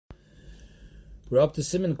We're up to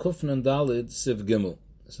Siman Kufn and Dalid Siv Gimel.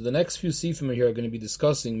 So the next few Sifim here are going to be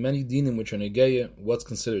discussing many dinim which are negeya, what's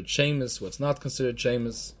considered shemus, what's not considered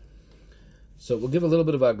shemus. So we'll give a little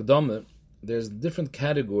bit of Agdama. There's different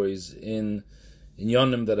categories in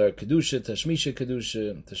Yonim that are Kedusha,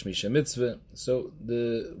 Tashmisha Mitzvah. So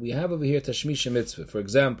we have over here Tashmisha Mitzvah. For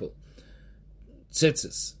example,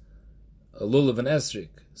 Tzitzis, a Lulav and Esrik,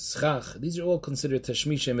 Schach. These are all considered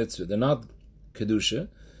Tashmisha Mitzvah. They're not Kedusha.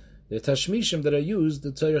 They're Tashmishim that are used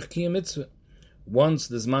to Tzarech Kiyam Mitzvah. Once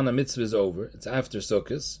the Zman Mitzvah is over, it's after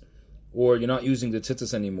Sukkot, or you're not using the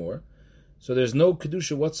tzitzis anymore, so there's no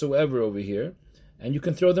Kedusha whatsoever over here, and you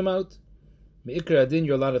can throw them out. Me'ikra adin,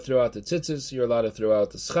 you're allowed to throw out the tzitzis, you're allowed to throw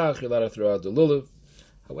out the schach, you're allowed to throw out the lulav.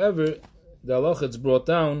 However, the halacha it's brought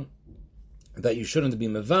down that you shouldn't be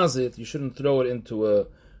mevazit, you shouldn't throw it into a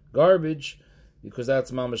garbage, because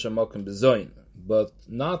that's mamash hamakom bezoin. But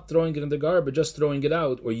not throwing it in the garbage, just throwing it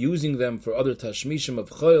out, or using them for other tashmishim of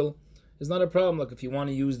chayil, is not a problem. Like if you want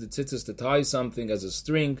to use the tzitzis to tie something as a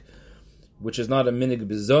string, which is not a minig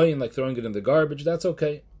bezoin, like throwing it in the garbage, that's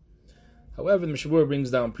okay. However, the Mishabur brings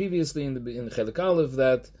down previously in the Chelik Aleph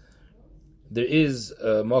that there is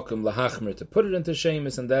a mokum lahachmer to put it into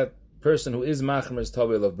shemus, and that person who is machmer is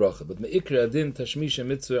tavel of bracha. But meikra adin tashmisha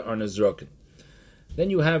mitzvah are nezrokin. Then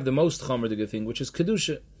you have the most chomer thing, which is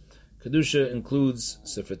kedusha. Kedusha includes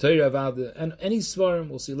Sefer Torah avada, and any svarim,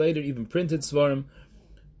 we'll see later, even printed svarim,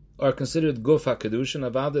 are considered guf ha-kedusha, and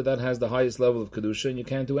avada that has the highest level of kedusha, and you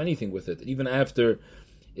can't do anything with it. Even after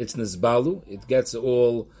it's nizbalu, it gets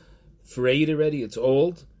all frayed already, it's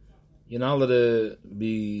old, you're not allowed to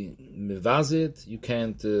be mivazit, you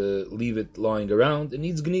can't leave it lying around, it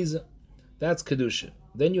needs gniza. That's kedusha.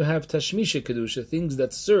 Then you have tashmisha kedusha, things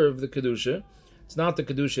that serve the kedusha. It's not the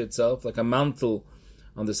kedusha itself, like a mantle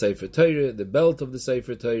on the Sefer Torah, the belt of the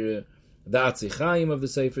Sefer Torah, the Atzichayim of the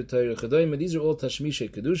Sefer Torah, Chadayim. These are all Tashmisha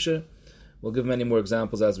Kedusha. We'll give many more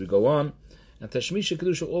examples as we go on. And Tashmisha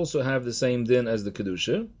Kedusha also have the same din as the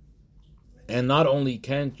Kedusha. And not only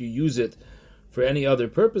can't you use it for any other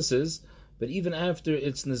purposes, but even after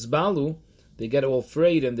it's Nizbalu, they get all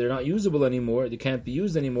frayed and they're not usable anymore, they can't be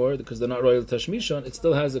used anymore because they're not royal Tashmisha, it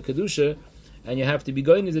still has a Kedusha, and you have to be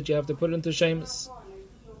going that you have to put it into Shemus.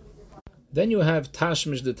 Then you have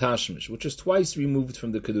Tashmish the Tashmish, which is twice removed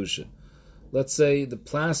from the Kedusha. Let's say the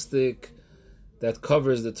plastic that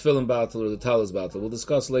covers the tefillin bottle or the talis bottle. We'll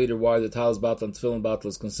discuss later why the talis bottle and tefillin bottle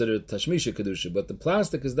is considered tashmisha kedusha, but the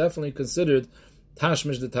plastic is definitely considered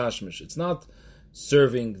tashmish the tashmish. It's not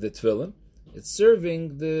serving the tefillin;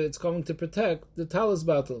 it's going to protect the talis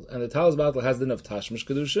bottle, and the talis bottle has enough tashmish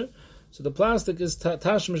kedusha. So the plastic is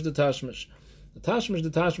tashmish the tashmish. The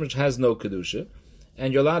tashmish has no kedusha.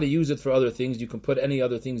 And you're allowed to use it for other things. You can put any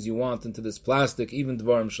other things you want into this plastic, even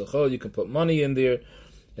dvarim shalchol. You can put money in there.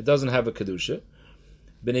 It doesn't have a kedusha.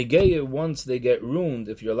 Benegeya, once they get ruined,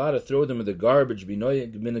 if you're allowed to throw them in the garbage, that's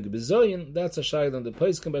a shayla. The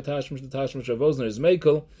paiskim by tashmish, the tashmish Rav Osner is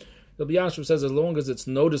mekel. The B'yashuv says as long as it's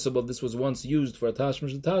noticeable this was once used for a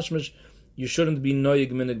tashmish, the tashmish, you shouldn't be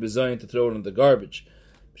noyig minig bezayin to throw it in the garbage.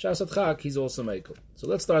 B'shas chak, he's also mekel. So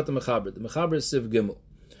let's start the mechaber. The mechaber is Siv Gimel.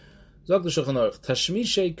 Zog the Shulchan Aruch,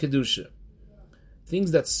 Tashmishay Kedusha, things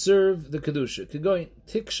that serve the Kedusha. Kegoin,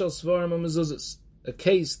 Tikshal Svarim Mezuzas, a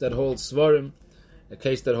case that holds Svarim, a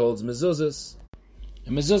case that holds Mezuzas. A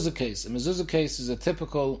Mezuzah case is a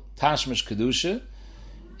typical Tashmish Kedusha.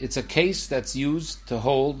 It's a case that's used to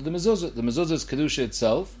hold the Mezuzah. The Mezuzah is Kedusha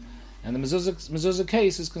itself, and the Mezuzah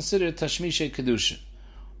case is considered Tashmishay Kedusha,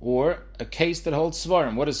 or a case that holds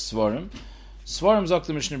Svarim. What is Svarim? Svarim Zok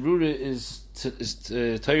the Mishnah Brura is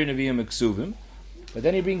Torah Nevi'im Meksuvim, but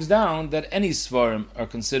then he brings down that any Svarim are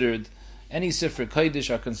considered, any Sifra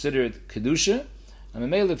Kodesh are considered Kedusha, and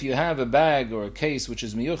Mamel, if you have a bag or a case which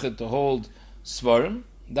is miyuchet to hold Svarim,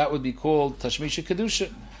 that would be called Tashmisha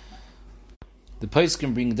Kedusha. The Pais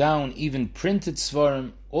can bring down even printed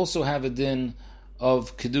Svarim, also have a din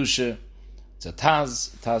of Kedusha. It's a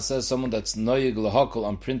Taz. Taz says someone that's Noyeg Lahakal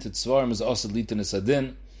on printed Svarim is also Litanis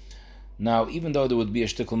Adin. Now, even though there would be a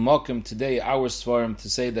shtickl mokim today, our svarim, to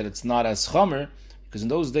say that it's not as chamer, because in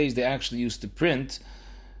those days they actually used to print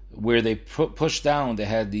where they push down, they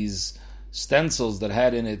had these stencils that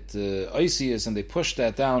had in it oisius, and they pushed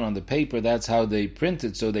that down on the paper. That's how they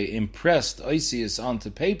printed, so they impressed oisius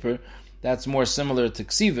onto paper. That's more similar to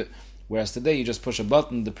ksiva, whereas today you just push a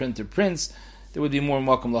button, the printer prints. There would be more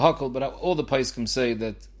mokum lahakal, but all the paiskim say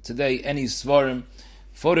that today any svarim,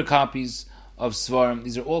 photocopies of svarim,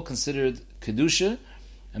 these are all considered kedusha,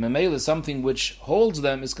 and memela, something which holds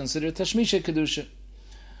them, is considered tashmisha kedusha.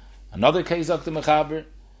 Another case of the mechaber,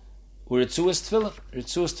 or Ritzuas tefillin.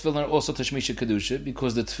 Ritzuas tefillin are also tashmisha kedusha,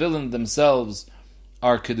 because the tefillin themselves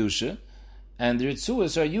are kedusha, and the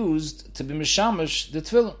ritzuas are used to be mishamash the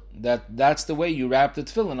tefillin. That's the way you wrap the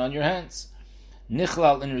tefillin on your hands.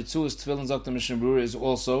 Nichlal in ritzuas tefillin, Zok the Mishnah Berurah, is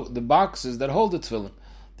also the boxes that hold the tefillin.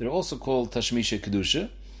 They're also called tashmisha kedusha.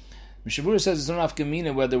 Mishnah Berurah says it's not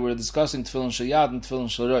afkamina whether we're discussing tefillin shayad and tefillin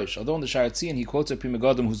shalosh. Although in the Sha'ar Tzion he quotes a Pri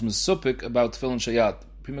Megadim who's mesupik about tefillin shayad.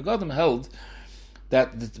 Pri Megadim held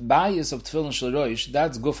that the bias of tefillin shalosh,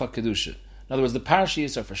 that's gufa kedusha. In other words, the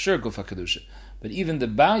parshiyos are for sure gufa kedusha. But even the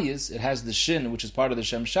bias, it has the shin, which is part of the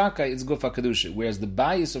shem shakai, it's gufa kedusha. Whereas the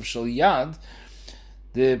bias of shalyad,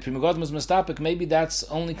 the Pri Megadim is mistapik, maybe that's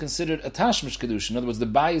only considered a tashmish kedusha. In other words, the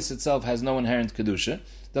bias itself has no inherent kedusha,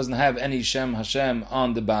 doesn't have any shem Hashem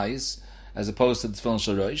on the bias, as opposed to the tefillin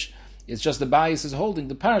shalosh. It's just the bias is holding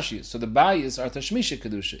the parshiyos. So the bias are tashmisha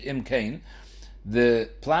kedusha. Im kain, the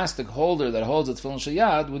plastic holder that holds the tefillin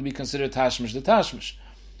shayad would be considered tashmish the tashmish.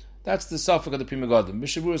 That's the suffix of the Pri Megadim.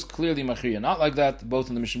 Mishnah Berurah is clearly machriya, not like that. Both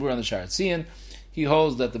in the Mishnah Berurah and the Sha'ar Tzion, he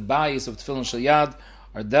holds that the bias of tefillin shayad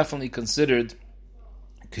are definitely considered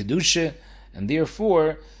kedusha, and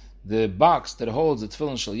therefore the box that holds the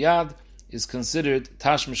tefillin shayad is considered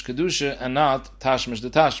tashmish kedusha and not tashmish the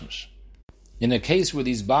tashmish. In a case where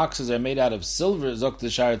these boxes are made out of silver, Zok the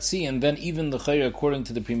Sha'ar Tzion, then even the Chayr, according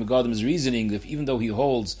to the Pri Megadim's reasoning, if even though he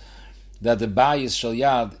holds that the bias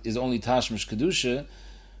shalyad is only tashmish kedusha,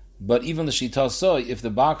 but even the shitasoi, if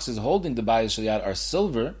the boxes holding the bias shalyad are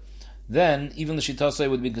silver, then even the shitasoi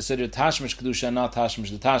would be considered tashmish kedusha and not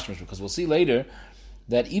tashmish the tashmish, because we'll see later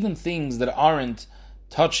that even things that aren't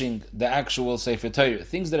touching the actual Sefer Torah,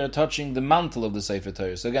 things that are touching the mantle of the Sefer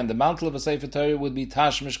Torah. So again, the mantle of a Sefer Torah would be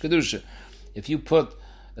tashmish kedusha. If you put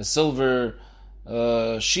a silver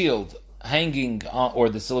shield hanging on, or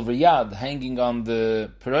the silver yad hanging on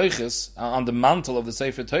the peroiches, on the mantle of the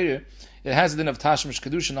Sefer Torah, it has the din of tashmish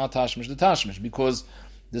kedusha, not tashmish the tashmish, because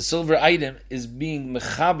the silver item is being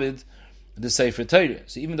mechabed the Sefer Torah.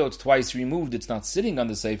 So even though it's twice removed, it's not sitting on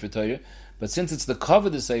the Sefer Torah, but since it's the cover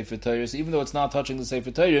of the Sefer Torah, so even though it's not touching the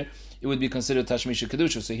Sefer Torah, it would be considered tashmisha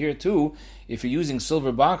kedusha. So here too, if you're using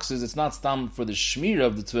silver boxes, it's not stam for the shmir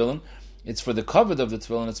of the tefillin, it's for the cover of the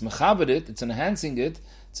tefillin, it's mechabed it, it's enhancing it,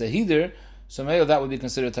 it's a hider, so maybe that would be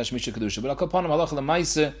considered tashmisha kedusha. But akapanim halach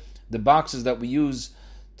lemaise, the boxes that we use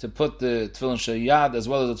to put the tefillin shayad as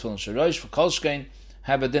well as the tefillin sharosh for kolshkein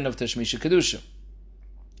have a din of tashmisha kedusha.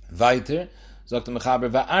 Weiter, sagt the mechaber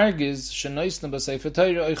va'argiz shenoisnem b'sefer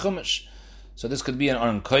Torah oy chumash. So this could be an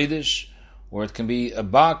Aron Kodesh, or it can be a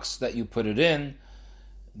box that you put it in.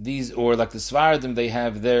 These, or like the Svardim, they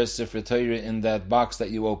have their Sefer Torah in that box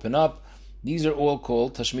that you open up. These are all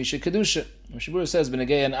called Tashmisha Kedusha. Mishnah Berurah says,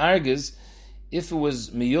 B'negei and Argiz, if it was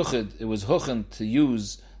miyuchid, it was huchen to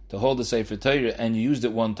use, to hold the Sefer Torah, and you used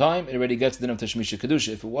it one time, it already gets the din of Tashmisha Kedusha.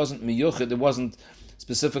 If it wasn't miyuchid, it wasn't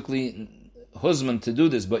specifically husman to do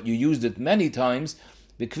this, but you used it many times,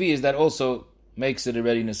 the kvi is that also makes it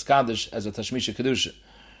already niskadish as a tashmisha kedusha.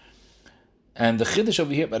 And the chiddush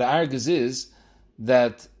over here by the argiz is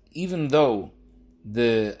that even though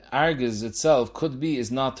the argiz itself is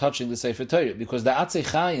not touching the Sefer Torah, because the atzei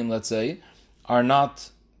chayim, let's say, are not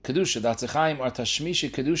kedusha. The atzei chayim are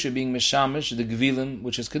tashmisha kedusha, being mishamish the gvilim,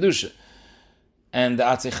 which is kedusha, and the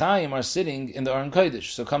atzei chayim are sitting in the Aron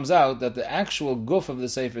Kodesh. So it comes out that the actual guf of the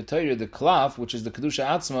Sefer Torah, the klaf, which is the kedusha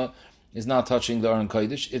atzma, is not touching the Aron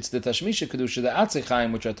Kodesh. It's the Tashmisha Kedusha, the Atzei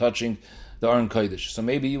Chaim, which are touching the Aron Kodesh. So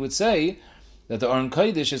maybe you would say that the Aron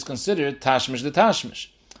Kodesh is considered Tashmish the Tashmish.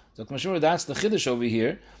 So that's the Chiddush over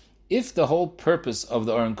here. If the whole purpose of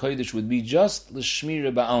the Aron Kodesh would be just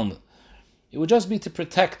L'Shmira Ba'alma, it would just be to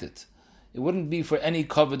protect it. It wouldn't be for any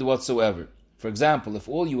covered whatsoever. For example, if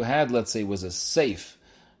all you had, let's say, was a safe,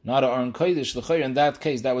 not an Aron Kodesh, l'chayr, in that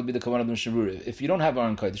case, that would be the Kavanah of the Mishnah Berurah. If you don't have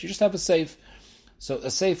Aron Kodesh, you just have a safe. So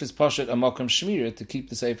a safe is pashat a makam shmira, to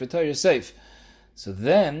keep the Sefer Torah safe. So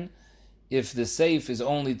then, if the safe is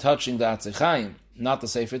only touching the Atzei Chaim, not the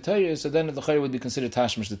Sefer Torah, so then the Chayr would be considered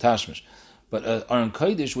tashmish the tashmish. But Aron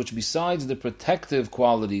Kodesh, which besides the protective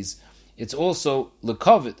qualities, it's also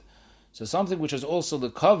lekovid. So something which is also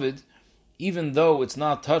lekovid, even though it's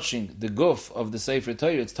not touching the guf of the Sefer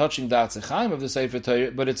Torah, it's touching the Atzei Chaim of the Sefer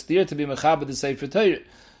Torah, but it's there to be mechabed the Sefer Torah.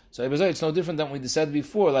 So it's no different than what we said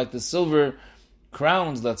before, like the silver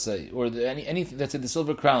crowns, let's say, or anything, let's say the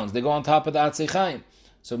silver crowns, they go on top of the Atzei Chaim.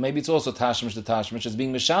 So maybe it's also tashmish the tashmish, as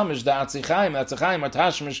being mishamish the Atzei Chaim. Atzei Chaim are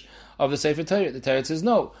tashmish of the Sefer Torah. The Torah says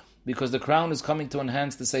no, because the crown is coming to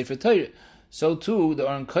enhance the Sefer Torah. So too, the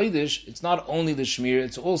Aron Kodesh, it's not only the shmir,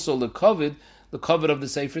 it's also the covet of the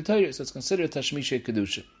Sefer Torah. So it's considered tashmisha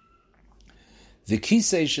kedusha. The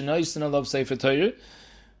kisei shenoisen alav Sefer Torah,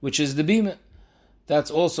 which is the bima,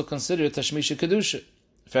 that's also considered tashmisha kedusha.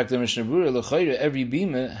 fact, the Mishnah Berurah, every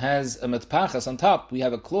bima has a metpachas on top. We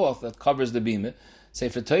have a cloth that covers the bima.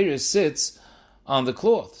 Sefer Torah sits on the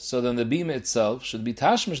cloth. So then the bima itself should be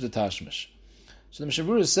tashmish the tashmish. So the Mishnah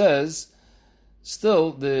Berurah says,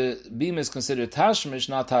 still, the bima is considered tashmish,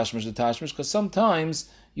 not tashmish the tashmish, because sometimes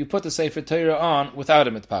you put the Sefer Torah on without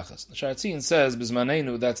a mitpachas. The Sharatzin says,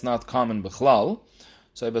 Bizmanenu, that's not common b'chlal.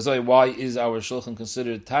 So why is our shulchan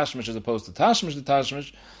considered tashmish as opposed to tashmish the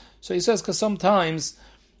tashmish? So he says, because sometimes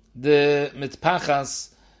the mitpachas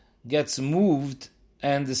gets moved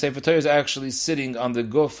and the Sefer Torah is actually sitting on the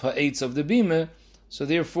guf ha'etz of the bima, so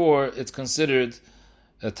therefore it's considered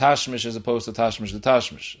a tashmish as opposed to tashmish the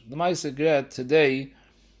tashmish. The Ma'aseh Gret today,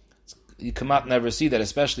 you cannot never see that,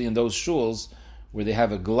 especially in those shuls where they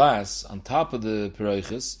have a glass on top of the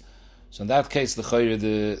peroiches. So in that case, the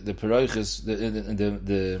peroiches,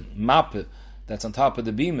 the mappe that's on top of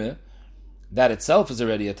the bima, that itself is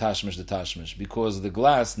already a tashmish the tashmish, because the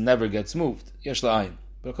glass never gets moved. Yesh la'ayin.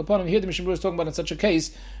 But upon here, the Mishnah Berurah is talking about in such a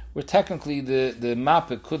case where technically the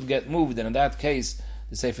mappe could get moved, and in that case,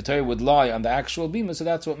 the Sefer Torah would lie on the actual bima, so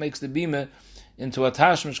that's what makes the bima into a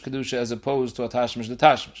tashmish kedusha as opposed to a tashmish the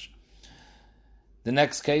tashmish. The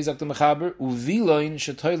next case, Dr. Mechaber, uviloin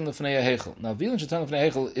shetoilin lefnei hechel. Now, viloin shetoilin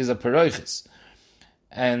lefnei hechel is a peroiches,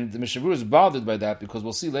 and the Mishnah Berurah is bothered by that because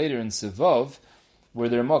we'll see later in Sivov where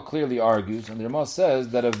the Ramah clearly argues, and the Ramah says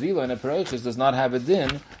that a viloin, a peroiches, does not have a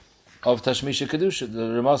din of tashmisha kedusha.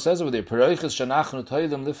 The Ramah says over there, peroiches shanachnu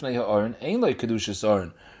toilim lifnei ha'aron ein like kedushas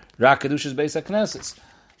aron, rak kedushas beis hakneses.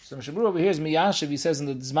 So Mishnah Berurah over here is miyashiv. He says in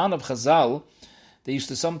the Zman of Chazal, they used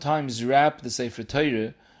to sometimes wrap the Sefer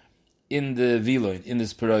Torah in the viloin, in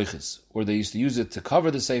this peroiches, or they used to use it to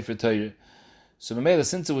cover the Sefer Torah. So Mamela,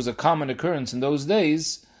 since it was a common occurrence in those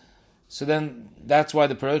days, so then that's why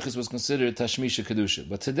the peroiches was considered tashmisha kedusha.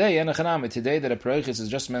 But today, today that a peroiches is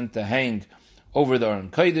just meant to hang over the Aron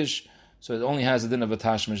Kodesh, so it only has a din of a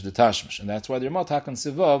tashmish the tashmish, and that's why the Ramah Takan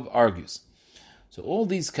Sivav argues. So all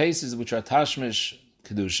these cases which are tashmish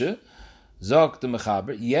kedusha, zok the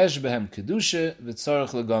mechaber yesh behem kedusha v'tzarich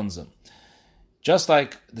legonzam. Just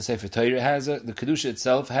like the Sefer Torah has the kedusha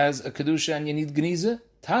itself has a kedusha, and you need geniza.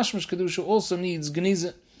 Tashmish kedusha also needs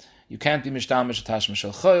geniza. You can't be mishtamish tashmish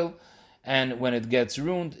al choil, and when it gets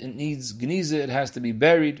ruined, it needs geniza. It has to be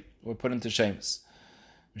buried or put into shemus.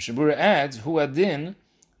 Mishnah Berurah adds hu adin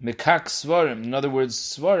mekak svarim. In other words,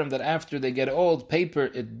 svarim that after they get old, paper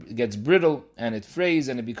it gets brittle and it frays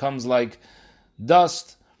and it becomes like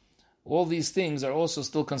dust. All these things are also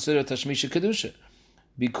still considered tashmisha kedusha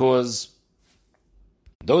because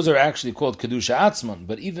those are actually called kedusha atzman.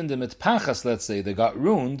 But even the mitpachas, let's say, they got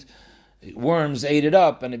ruined, worms ate it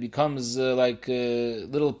up, and it becomes like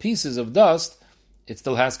little pieces of dust. It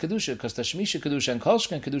still has kedusha because tashmisha kedusha and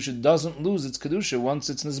kolshkan kedusha doesn't lose its kedusha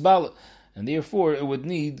once it's nizbala, and therefore it would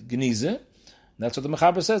need geniza. That's what the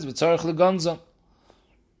Mechaber says. V'tzarich legonza.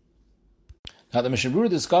 Now the Mishnah Berurah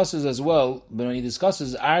discusses as well, but when he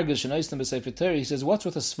discusses argish and oistam b'sefer Torah, he says, what's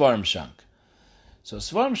with a svarim shank? So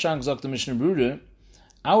svarim shank, zok the Mishnah Berurah,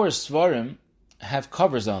 our svarim have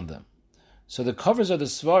covers on them. So the covers of the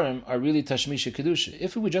svarim are really tashmisha kedusha.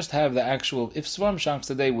 If we would just have the actual, if svarim shanks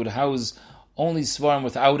today would house only svarim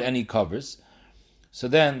without any covers, so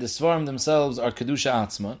then the svarim themselves are kedusha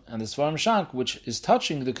atzman, and the svarim shank, which is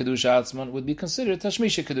touching the kedusha atzman, would be considered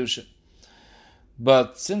tashmisha kedusha.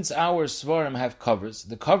 But since our svarim have covers,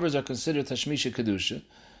 the covers are considered tashmisha kedusha,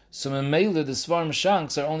 so memela the svarim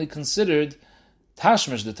shanks are only considered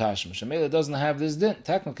tashmish the tashmish. Memela doesn't have this din.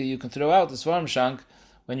 Technically, you can throw out the svarim shank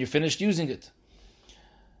when you're finished using it.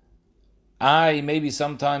 Maybe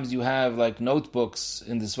sometimes you have like notebooks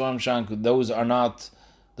in the svarim shank. Those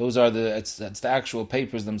are the actual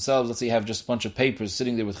papers themselves. Let's say you have just a bunch of papers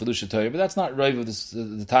sitting there with chedusha Torah, but that's not rov of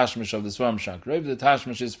the tashmish of the svarim shank. Rov of the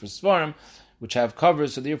tashmish is for svarim which have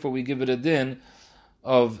covers, so therefore we give it a din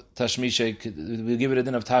of tashmisha. We give it a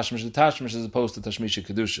din of tashmish the tashmish as opposed to tashmisha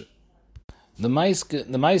kedusha. The mice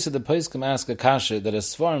of the poskim ask a kasha that a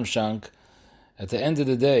svarim shank, at the end of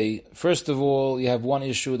the day, first of all, you have one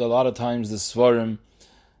issue that a lot of times the svarim,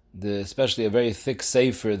 especially a very thick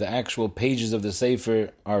sefer, the actual pages of the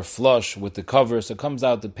sefer are flush with the cover, so it comes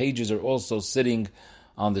out the pages are also sitting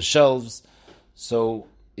on the shelves, so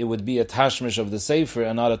it would be a tashmish of the sefer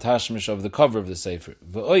and not a tashmish of the cover of the sefer.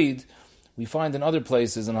 V'oid, we find in other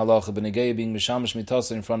places in halacha b'negei being mishamish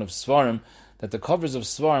mitasa in front of svarim that the covers of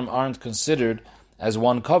svarim aren't considered as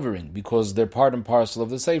one covering because they're part and parcel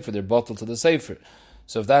of the sefer, they're bottled to the sefer.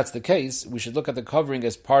 So if that's the case, we should look at the covering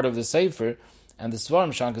as part of the sefer, and the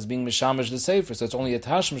svarim shank is being mishamish the sefer, so it's only a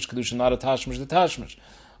tashmish kedusha, not a tashmish the tashmish.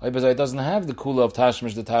 It doesn't have the kula of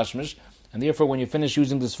tashmish the tashmish, and therefore when you finish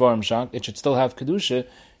using the Svarim Shank, it should still have Kedusha,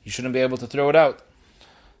 you shouldn't be able to throw it out.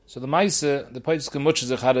 So the Maise, the Paiskim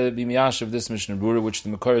Mutzizach had to be Miyashiv this Mishnah Brura, which the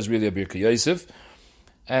Makar is really a Birka Yosef.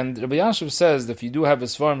 And Rabbi Yashiv says that if you do have a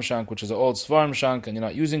Svarim Shank, which is an old Svarim Shank, and you're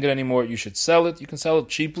not using it anymore, you should sell it. You can sell it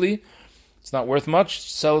cheaply. It's not worth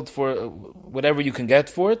much. Sell it for whatever you can get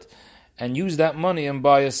for it, and use that money and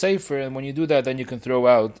buy a safer. And when you do that, then you can throw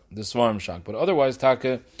out the Svarim Shank. But otherwise,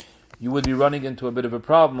 Taka, you would be running into a bit of a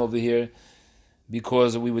problem over here,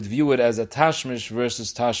 because we would view it as a Tashmish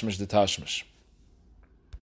versus Tashmish the Tashmish.